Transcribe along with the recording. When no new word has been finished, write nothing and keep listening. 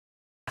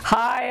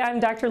Hi, I'm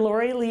Dr.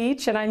 Lori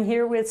Leach, and I'm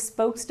here with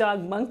Spokes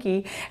Dog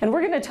Monkey, and we're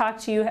going to talk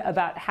to you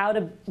about how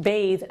to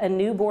bathe a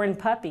newborn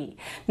puppy.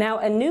 Now,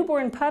 a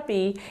newborn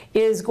puppy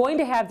is going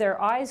to have their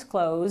eyes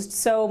closed,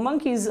 so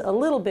Monkey's a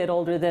little bit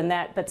older than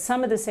that, but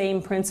some of the same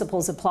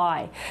principles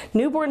apply.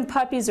 Newborn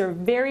puppies are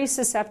very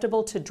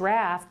susceptible to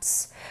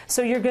drafts,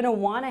 so you're going to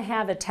want to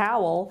have a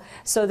towel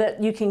so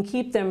that you can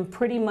keep them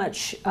pretty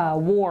much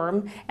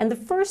warm. And the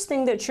first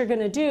thing that you're going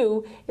to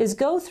do is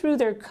go through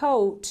their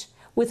coat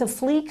with a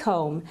flea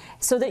comb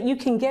so that you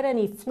can get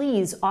any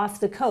fleas off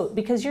the coat,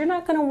 because you're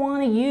not going to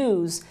want to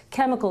use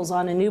chemicals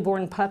on a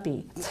newborn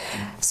puppy.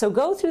 So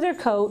go through their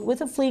coat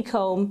with a flea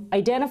comb,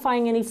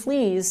 identifying any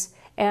fleas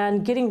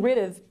and getting rid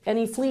of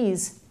any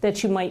fleas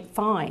that you might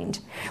find.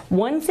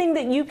 One thing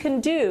that you can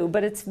do,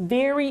 but it's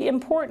very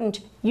important,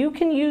 you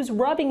can use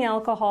rubbing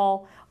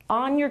alcohol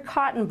on your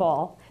cotton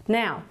ball.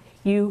 Now,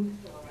 you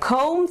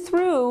comb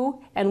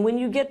through, and when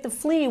you get the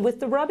flea with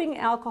the rubbing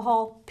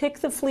alcohol, pick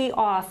the flea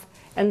off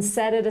and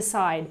set it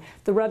aside.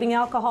 The rubbing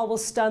alcohol will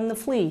stun the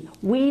flea.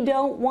 We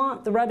don't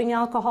want the rubbing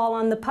alcohol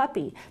on the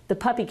puppy. The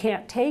puppy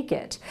can't take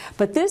it.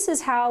 But this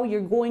is how you're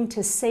going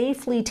to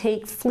safely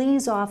take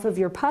fleas off of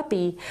your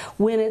puppy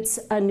when it's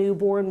a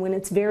newborn, when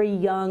it's very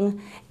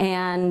young,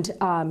 and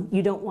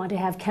you don't want to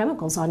have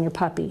chemicals on your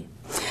puppy.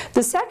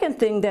 The second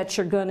thing that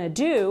you're going to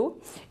do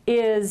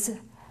is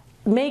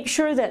make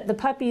sure that the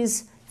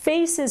puppy's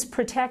face is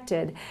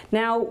protected.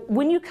 Now,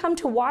 when you come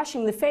to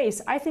washing the face,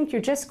 I think you're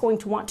just going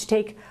to want to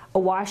take a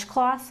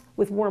washcloth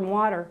with warm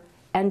water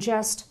and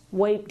just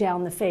wipe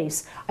down the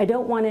face. I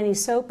don't want any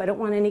soap, I don't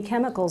want any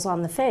chemicals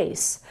on the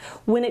face.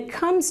 When it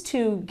comes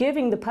to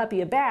giving the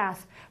puppy a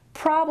bath,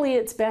 probably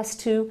it's best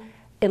to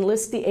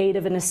enlist the aid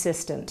of an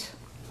assistant.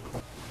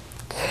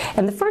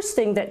 And the first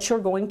thing that you're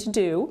going to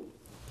do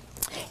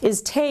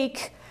is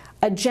take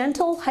a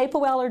gentle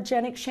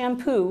hypoallergenic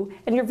shampoo,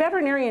 and your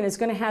veterinarian is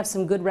going to have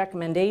some good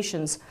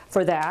recommendations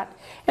for that.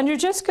 And you're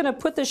just going to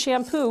put the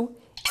shampoo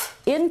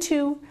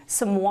into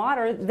some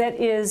water that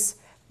is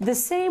the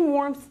same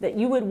warmth that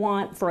you would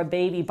want for a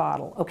baby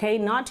bottle, okay?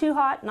 Not too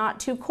hot,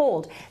 not too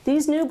cold.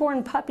 These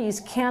newborn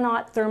puppies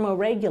cannot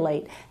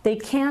thermoregulate. They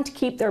can't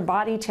keep their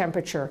body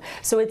temperature.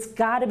 So it's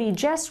got to be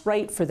just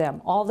right for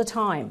them all the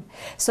time.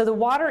 So the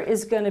water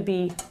is going to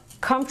be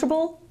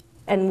comfortable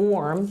and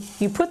warm.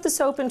 You put the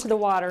soap into the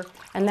water,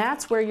 and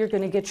that's where you're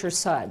going to get your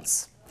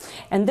suds.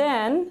 And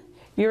then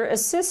your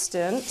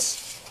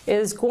assistant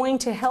is going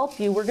to help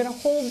you. We're going to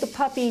hold the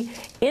puppy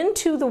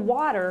into the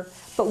water,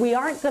 but we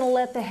aren't going to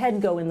let the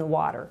head go in the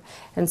water.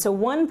 And so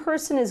one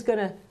person is going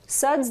to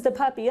suds the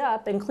puppy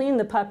up and clean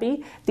the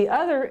puppy. The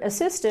other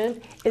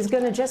assistant is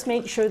going to just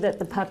make sure that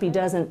the puppy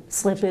doesn't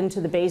slip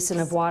into the basin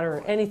of water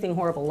or anything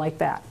horrible like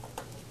that.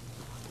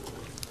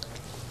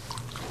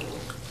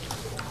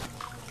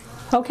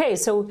 Okay,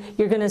 so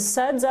you're going to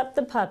suds up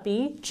the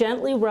puppy,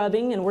 gently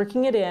rubbing and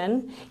working it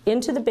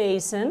into the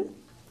basin,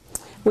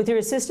 with your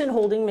assistant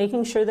holding,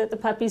 making sure that the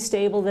puppy's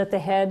stable, that the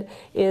head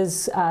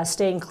is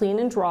staying clean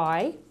and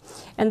dry.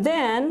 And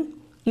then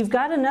you've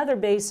got another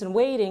basin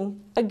waiting.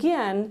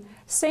 Again,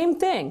 same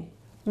thing,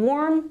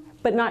 warm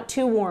but not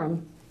too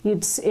warm.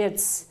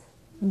 It's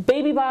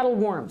baby bottle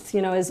warmth,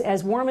 you know,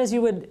 as warm as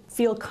you would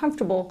feel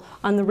comfortable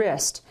on the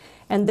wrist.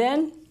 And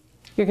then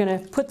you're going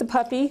to put the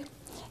puppy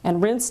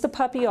and rinse the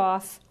puppy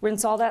off,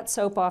 rinse all that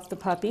soap off the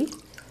puppy.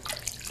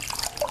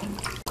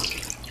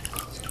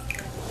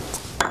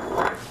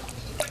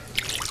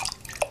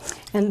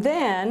 And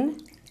then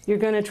you're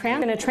going to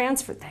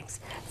transfer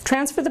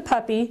the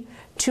puppy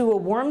to a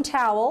warm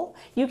towel.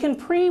 You can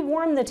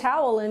pre-warm the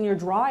towel in your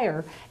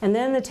dryer, and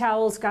then the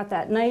towel's got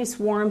that nice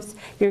warmth.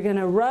 You're going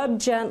to rub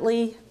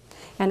gently,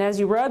 and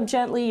as you rub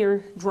gently,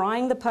 you're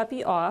drying the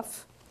puppy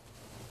off.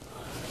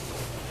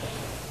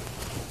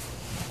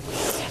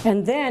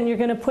 And then you're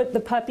going to put the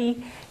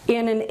puppy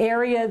in an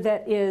area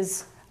that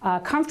is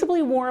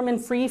comfortably warm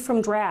and free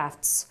from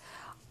drafts.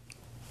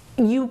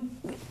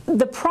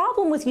 The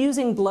problem with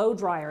using blow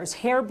dryers,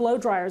 hair blow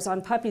dryers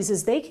on puppies,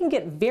 is they can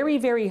get very,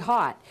 very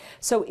hot.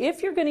 So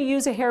if you're going to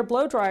use a hair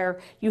blow dryer,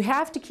 you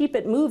have to keep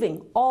it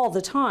moving all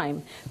the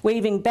time,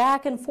 waving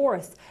back and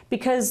forth,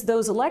 because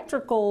those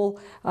electrical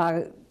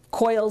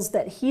coils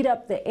that heat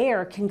up the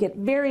air can get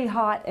very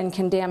hot and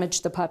can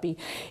damage the puppy.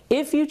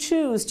 If you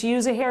choose to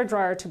use a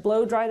hairdryer to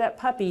blow dry that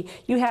puppy,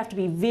 you have to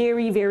be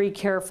very, very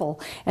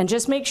careful. And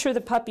just make sure the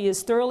puppy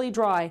is thoroughly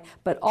dry,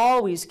 but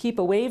always keep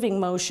a waving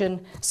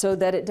motion so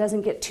that it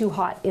doesn't get too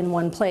hot in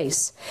one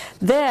place.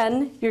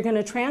 Then you're going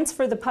to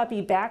transfer the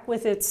puppy back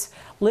with its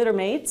litter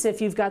mates.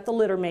 If you've got the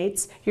litter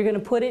mates, you're going to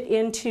put it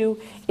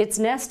into its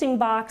nesting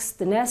box.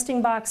 The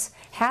nesting box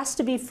has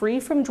to be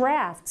free from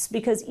drafts,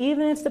 because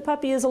even if the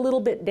puppy is a little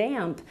bit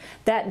damp,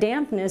 that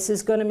dampness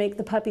is going to make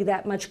the puppy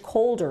that much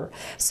colder.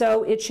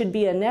 So it should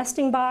be a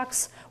nesting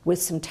box with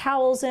some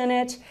towels in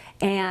it,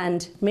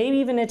 and maybe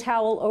even a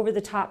towel over the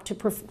top to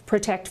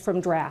protect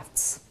from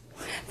drafts.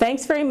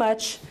 Thanks very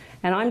much,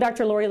 and I'm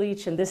Dr. Lori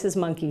Leach, and this is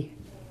Monkey.